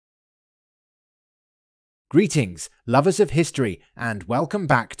Greetings, lovers of history, and welcome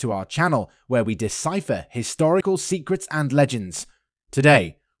back to our channel where we decipher historical secrets and legends.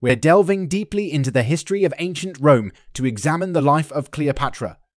 Today, we're delving deeply into the history of ancient Rome to examine the life of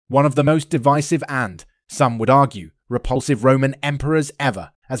Cleopatra, one of the most divisive and, some would argue, repulsive Roman emperors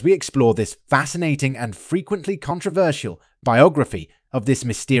ever, as we explore this fascinating and frequently controversial biography of this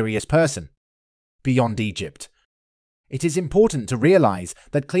mysterious person. Beyond Egypt. It is important to realize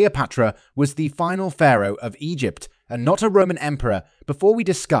that Cleopatra was the final pharaoh of Egypt and not a Roman emperor before we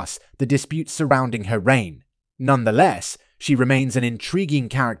discuss the disputes surrounding her reign. Nonetheless, she remains an intriguing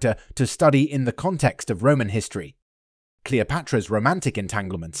character to study in the context of Roman history. Cleopatra's romantic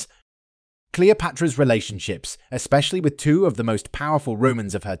entanglements. Cleopatra's relationships, especially with two of the most powerful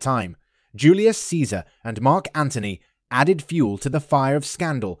Romans of her time, Julius Caesar and Mark Antony, added fuel to the fire of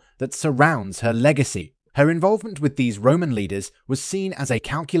scandal that surrounds her legacy. Her involvement with these Roman leaders was seen as a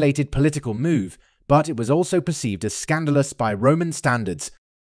calculated political move, but it was also perceived as scandalous by Roman standards.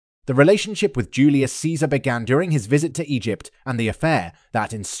 The relationship with Julius Caesar began during his visit to Egypt, and the affair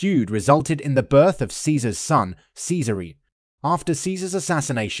that ensued resulted in the birth of Caesar's son, Caesare. After Caesar's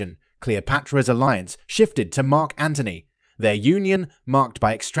assassination, Cleopatra's alliance shifted to Mark Antony. Their union, marked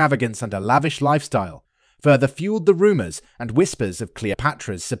by extravagance and a lavish lifestyle, further fueled the rumors and whispers of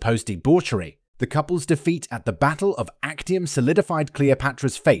Cleopatra's supposed debauchery. The couple's defeat at the Battle of Actium solidified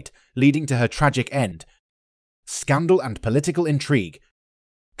Cleopatra's fate, leading to her tragic end. Scandal and political intrigue.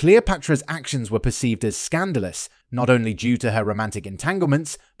 Cleopatra's actions were perceived as scandalous, not only due to her romantic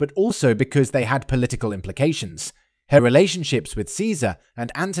entanglements, but also because they had political implications. Her relationships with Caesar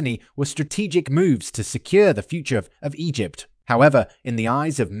and Antony were strategic moves to secure the future of Egypt. However, in the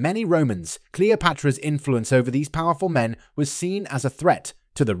eyes of many Romans, Cleopatra's influence over these powerful men was seen as a threat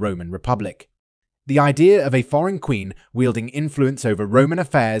to the Roman Republic. The idea of a foreign queen wielding influence over Roman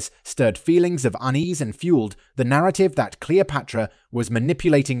affairs stirred feelings of unease and fueled the narrative that Cleopatra was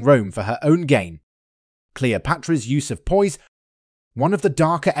manipulating Rome for her own gain. Cleopatra's use of poison. One of the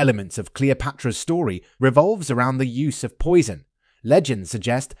darker elements of Cleopatra's story revolves around the use of poison. Legends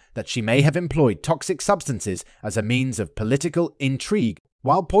suggest that she may have employed toxic substances as a means of political intrigue.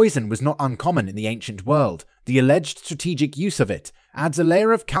 While poison was not uncommon in the ancient world, the alleged strategic use of it adds a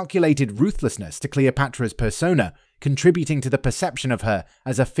layer of calculated ruthlessness to Cleopatra's persona, contributing to the perception of her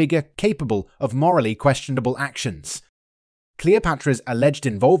as a figure capable of morally questionable actions. Cleopatra's alleged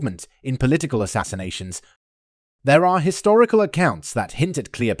involvement in political assassinations. There are historical accounts that hint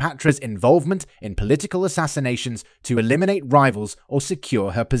at Cleopatra's involvement in political assassinations to eliminate rivals or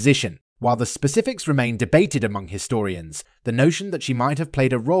secure her position. While the specifics remain debated among historians, the notion that she might have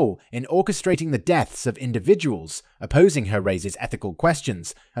played a role in orchestrating the deaths of individuals opposing her raises ethical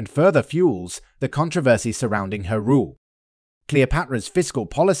questions and further fuels the controversy surrounding her rule. Cleopatra's fiscal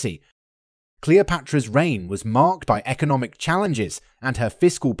policy. Cleopatra's reign was marked by economic challenges, and her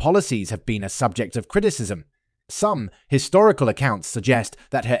fiscal policies have been a subject of criticism. Some historical accounts suggest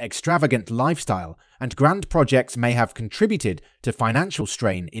that her extravagant lifestyle and grand projects may have contributed to financial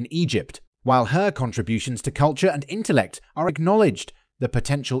strain in Egypt. While her contributions to culture and intellect are acknowledged, the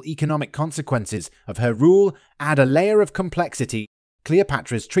potential economic consequences of her rule add a layer of complexity.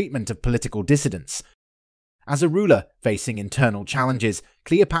 Cleopatra's treatment of political dissidents. As a ruler facing internal challenges,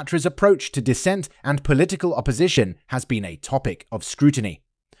 Cleopatra's approach to dissent and political opposition has been a topic of scrutiny.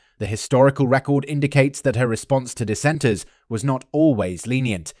 The historical record indicates that her response to dissenters was not always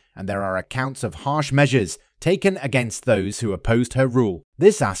lenient, and there are accounts of harsh measures taken against those who opposed her rule.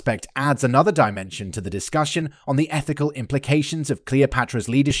 This aspect adds another dimension to the discussion on the ethical implications of Cleopatra's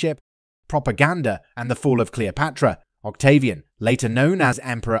leadership, propaganda, and the fall of Cleopatra. Octavian, later known as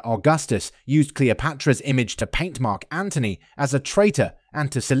Emperor Augustus, used Cleopatra's image to paint Mark Antony as a traitor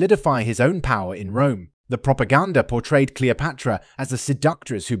and to solidify his own power in Rome. The propaganda portrayed Cleopatra as a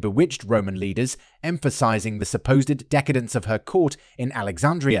seductress who bewitched Roman leaders, emphasizing the supposed decadence of her court in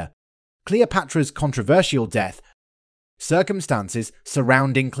Alexandria. Cleopatra's controversial death. Circumstances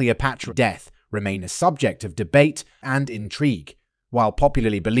surrounding Cleopatra's death remain a subject of debate and intrigue. While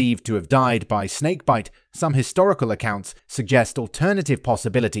popularly believed to have died by snakebite, some historical accounts suggest alternative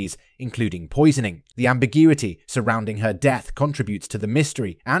possibilities, including poisoning. The ambiguity surrounding her death contributes to the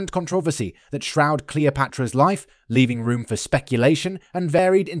mystery and controversy that shroud Cleopatra's life, leaving room for speculation and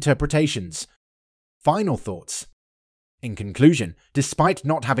varied interpretations. Final thoughts. In conclusion, despite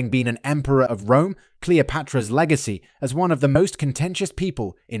not having been an emperor of Rome, Cleopatra's legacy as one of the most contentious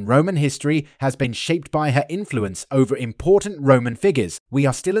people in Roman history has been shaped by her influence over important Roman figures. We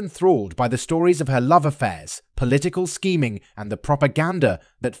are still enthralled by the stories of her love affairs, political scheming, and the propaganda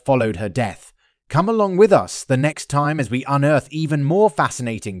that followed her death. Come along with us the next time as we unearth even more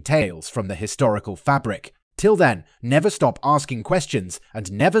fascinating tales from the historical fabric. Till then, never stop asking questions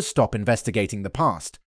and never stop investigating the past.